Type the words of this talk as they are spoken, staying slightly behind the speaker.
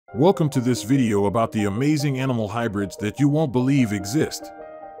Welcome to this video about the amazing animal hybrids that you won't believe exist.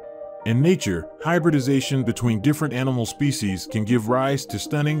 In nature, hybridization between different animal species can give rise to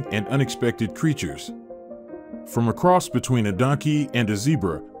stunning and unexpected creatures. From a cross between a donkey and a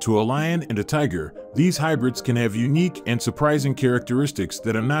zebra to a lion and a tiger, these hybrids can have unique and surprising characteristics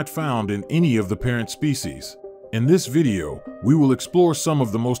that are not found in any of the parent species. In this video, we will explore some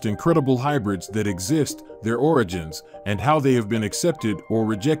of the most incredible hybrids that exist, their origins, and how they have been accepted or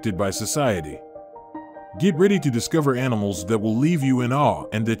rejected by society. Get ready to discover animals that will leave you in awe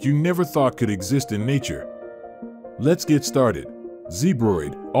and that you never thought could exist in nature. Let's get started.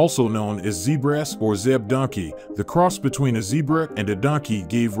 Zebroid, also known as zebras or zeb donkey, the cross between a zebra and a donkey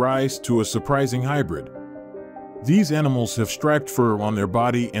gave rise to a surprising hybrid. These animals have striped fur on their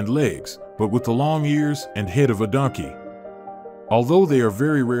body and legs, but with the long ears and head of a donkey. Although they are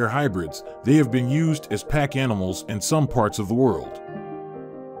very rare hybrids, they have been used as pack animals in some parts of the world.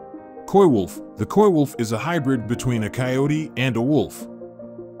 Coy wolf. The coy wolf is a hybrid between a coyote and a wolf.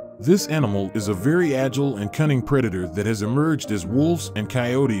 This animal is a very agile and cunning predator that has emerged as wolves and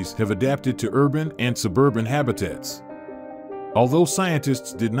coyotes have adapted to urban and suburban habitats. Although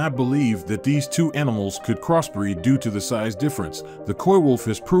scientists did not believe that these two animals could crossbreed due to the size difference, the coy wolf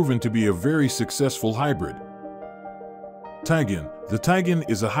has proven to be a very successful hybrid. Tagin. The Tagin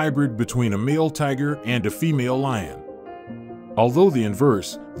is a hybrid between a male tiger and a female lion. Although the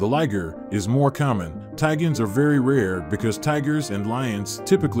inverse, the liger, is more common, Tagins are very rare because tigers and lions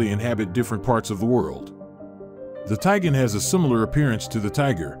typically inhabit different parts of the world. The Tagin has a similar appearance to the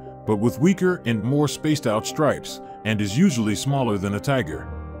tiger, but with weaker and more spaced out stripes, and is usually smaller than a tiger.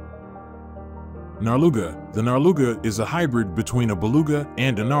 Narluga. The narluga is a hybrid between a beluga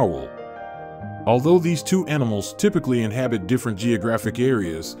and a narwhal. Although these two animals typically inhabit different geographic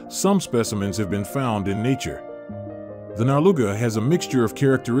areas, some specimens have been found in nature. The narluga has a mixture of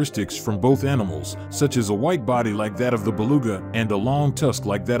characteristics from both animals, such as a white body like that of the beluga and a long tusk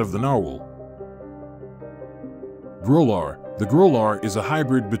like that of the narwhal. Grolar. The grolar is a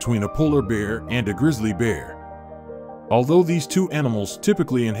hybrid between a polar bear and a grizzly bear. Although these two animals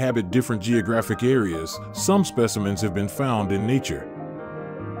typically inhabit different geographic areas, some specimens have been found in nature.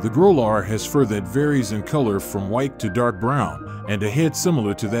 The grolar has fur that varies in color from white to dark brown, and a head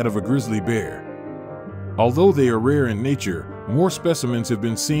similar to that of a grizzly bear. Although they are rare in nature, more specimens have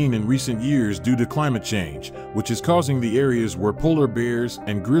been seen in recent years due to climate change, which is causing the areas where polar bears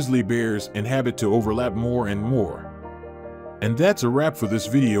and grizzly bears inhabit to overlap more and more. And that's a wrap for this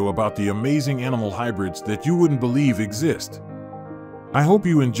video about the amazing animal hybrids that you wouldn't believe exist. I hope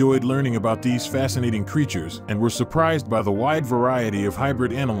you enjoyed learning about these fascinating creatures and were surprised by the wide variety of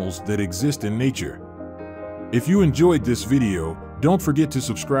hybrid animals that exist in nature. If you enjoyed this video, don't forget to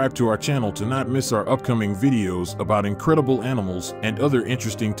subscribe to our channel to not miss our upcoming videos about incredible animals and other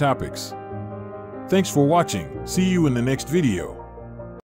interesting topics. Thanks for watching. See you in the next video.